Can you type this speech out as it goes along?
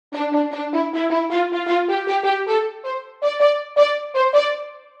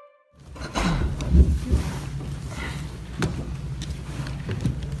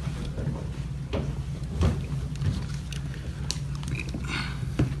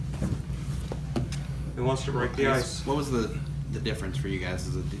Who wants to break the ice? What was the difference for you guys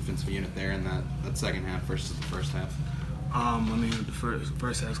as a defensive unit there in that second half versus the first half? I mean, the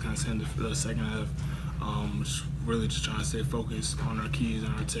first half kind of sent the second half. Was really just trying to stay focused on our keys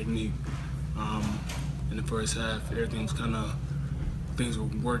and our technique. In the first half, everything's things were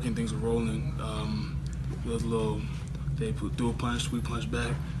working, things were rolling. It was a little, they threw a punch, we punched back.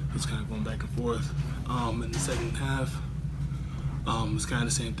 It was kind of going back and forth. In the second half, it's kind of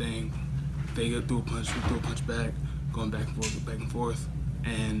the same thing. They threw a punch, we threw a punch back, going back and forth.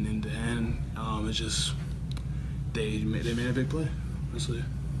 And in the end, it's just they made a big play. Honestly.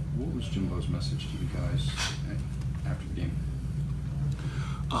 What was Jimbo's message to you guys after the game?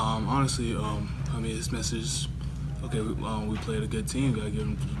 Honestly, I mean, his message, okay, we played a good team, gotta give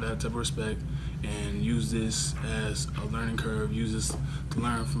him that type of respect, and use this as a learning curve, use this to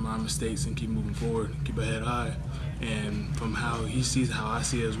learn from our mistakes and keep moving forward, keep our head high. And from how he sees, how I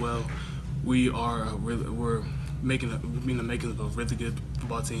see it as well, we're making the makings of a really good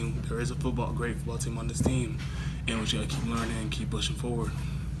football team. There is a great football team on this team, and we gotta keep learning and keep pushing forward.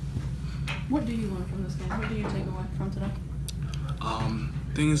 What do you learn from this game? What do you take away from today?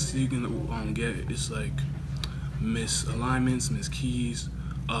 Things you can get is like misalignments, miskeys,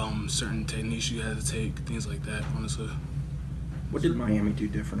 certain techniques you had to take, things like that, honestly. What did Miami do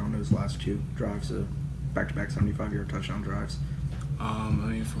different on those last two drives, back-to-back 75-yard touchdown drives? I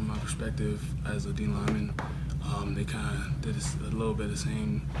mean, from my perspective as a D lineman, they kind of did a little bit of the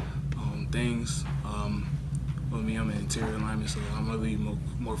same things. With me, I'm an interior lineman, so I'm really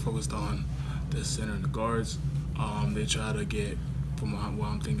more focused on the center and the guards. They try to get, from what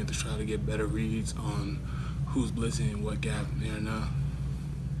I'm thinking, to try to get better reads on who's blitzing, what gap there and now.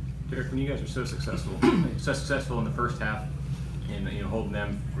 Derrick, when you guys are so successful in the first half, and holding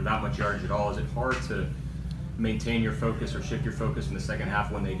them without much yardage at all, is it hard to maintain your focus or shift your focus in the second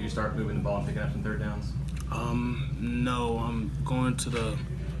half when they do start moving the ball and picking up some third downs? No, I'm going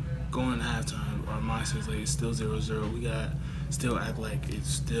halftime. Our mindset is like it's still 0-0. We got still act like it's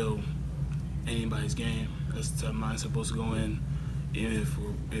still anybody's game. That's the mindset supposed to go in. Even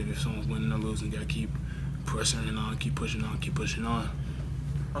if someone's winning or losing, you gotta keep pressuring on, keep pushing on, keep pushing on.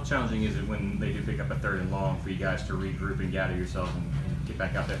 How challenging is it when they do pick up a 3rd and long for you guys to regroup and gather yourselves and get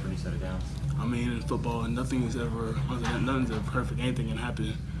back out there for a new set of downs? I mean, in football, nothing's ever perfect. Anything can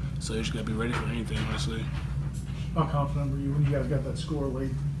happen, so you just gotta be ready for anything, honestly. How confident were you when you guys got that score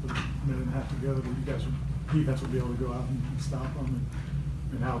late with a minute and a half to go that you guys' defense would be able to go out and stop them?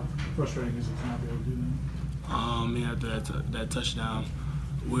 And how frustrating is it to not be able to do that? After that touchdown,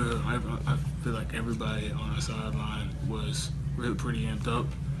 I feel like everybody on our sideline was really pretty amped up,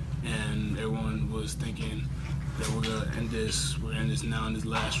 and everyone was thinking that we're gonna end this. We're gonna end this now in this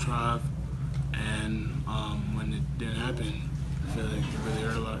last drive, and when it didn't happen, I feel like it really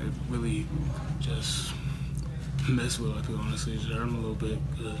hurt a lot. It really just messed with a lot of people. Honestly, it just hurt them a little bit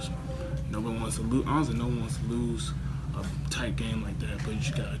because no one wants to lose. Honestly, no one wants to lose a tight game like that, but you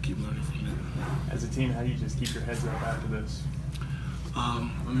just gotta keep learning from it. As a team, how do you just keep your heads up after this? I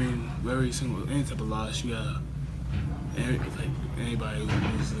mean, any type of loss, you gotta, like anybody who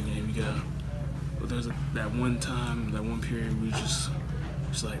loses the game, you gotta, but there's that one time, that one period we just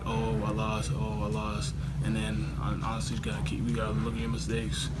like, oh, I lost, and then honestly, we gotta look at your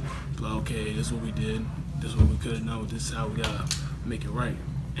mistakes, like, okay, this is what we did, this is what we could have done, this is how we gotta make it right,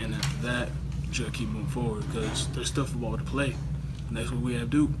 and after that, you gotta keep moving forward because there's still football to play, and that's what we have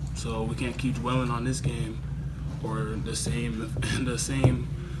to do. So we can't keep dwelling on this game or the same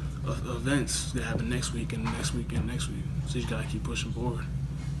events that happen next week and next week and next week. So you gotta keep pushing forward.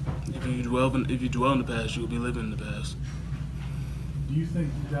 If you dwell in the past, you'll be living in the past. Do you think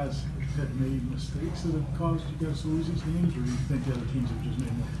you guys have made mistakes that have caused you guys to lose these games, or do you think the other teams have just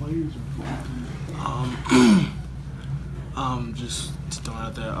made more plays? Or just throwing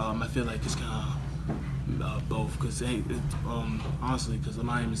out there. I feel like it's kind of both, because honestly, because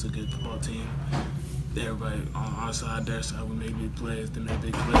Miami's a good football team. Everybody on our side, their side, we make big plays. They make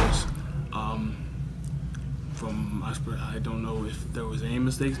big plays. From my perspective, I don't know if there was any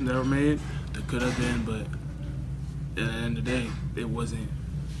mistakes that were made. There could have been, but at the end of the day, it wasn't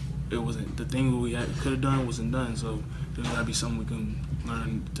the thing we could have done wasn't done. So there's got to be something we can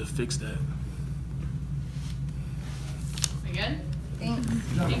learn to fix that. We good?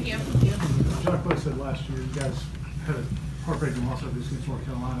 Thank you. Jacques Blake said last year you guys had a heartbreaking loss against North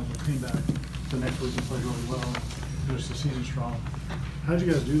Carolina, but came back the next week and played really well. Finished the season strong. How did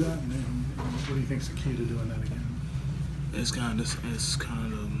you guys do that, and what do you think is the key to doing that again? It's kind of the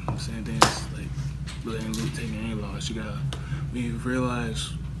same thing. It's like really taking any loss. We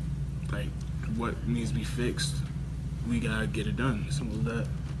realize like what needs to be fixed. We gotta get it done. Simple as that.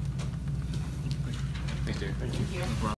 Thanks, Derek. Thank you. Thank you. No problem.